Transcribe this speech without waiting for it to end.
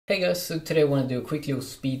Hey guys, so today I want to do a quick little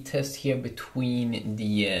speed test here between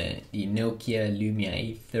the Nokia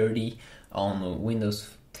Lumia A30 on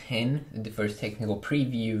Windows 10, the first technical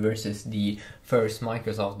preview, versus the first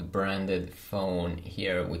Microsoft branded phone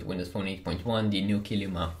here with Windows Phone 8.1, the Nokia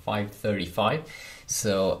Lumia 535.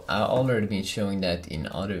 So I've already been showing that in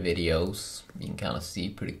other videos. You can kind of see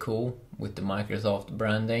pretty cool with the Microsoft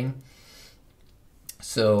branding.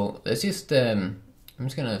 So let's just, I'm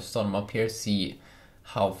just gonna start them up here, see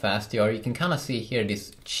how fast they are. You can kind of see here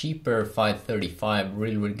this cheaper 535,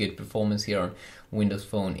 really good performance here on Windows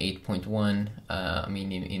Phone 8.1. I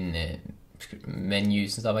mean in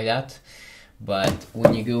menus and stuff like that. But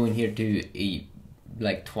when you go in here to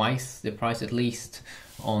like twice the price at least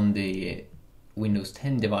on the Windows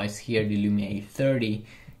 10 device here, the Lumia A30,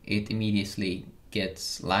 it immediately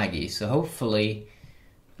gets laggy. So hopefully,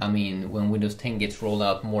 I mean, when Windows 10 gets rolled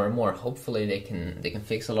out more and more, hopefully they can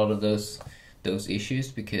fix a lot of those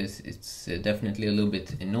issues, because it's definitely a little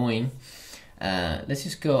bit annoying. Let's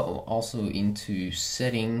just go also into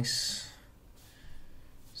settings,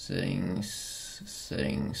 and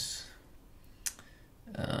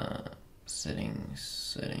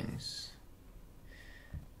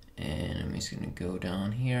I'm just gonna go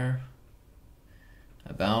down here,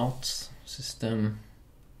 about, system,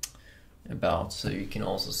 about, so you can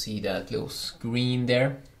also see that little screen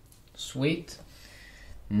there. Sweet.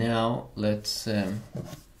 Now let's turn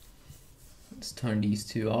these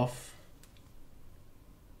two off.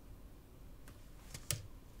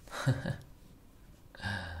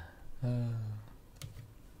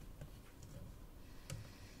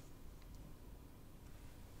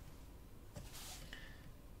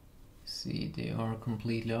 See, they are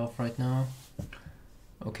completely off right now.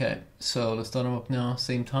 Okay, so let's start them up now.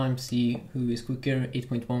 Same time, see who is quicker,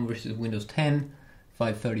 8.1 versus Windows 10,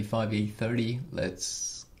 535, 830.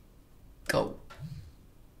 Let's go.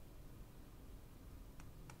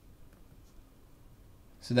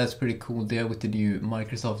 So that's pretty cool there with the new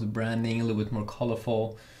Microsoft branding, a little bit more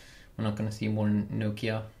colorful. We're not gonna see more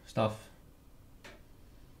Nokia stuff.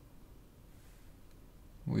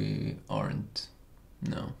 We aren't,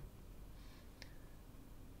 no.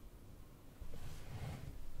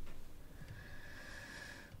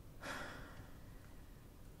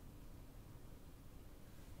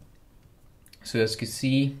 So as you can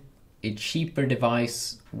see, a cheaper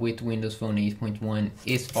device with Windows Phone 8.1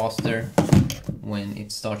 is faster when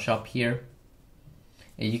it starts up here.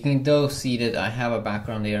 And you can though see that I have a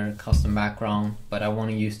background there, custom background, but I want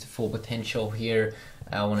to use the full potential here.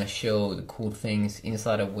 I want to show the cool things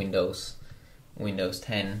inside of Windows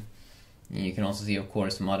 10. And you can also see, of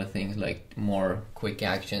course, some other things like more quick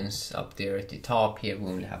actions up there at the top. Here we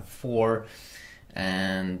only have 4.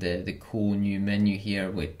 And the cool new menu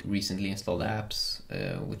here with recently installed apps,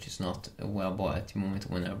 which is not available at the moment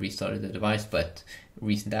when I restarted the device, but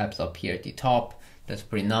recent apps up here at the top. That's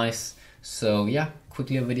pretty nice. So yeah,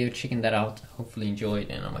 quickly a video, checking that out. Hopefully enjoyed,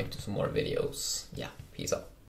 and I might do some more videos. Yeah, peace out.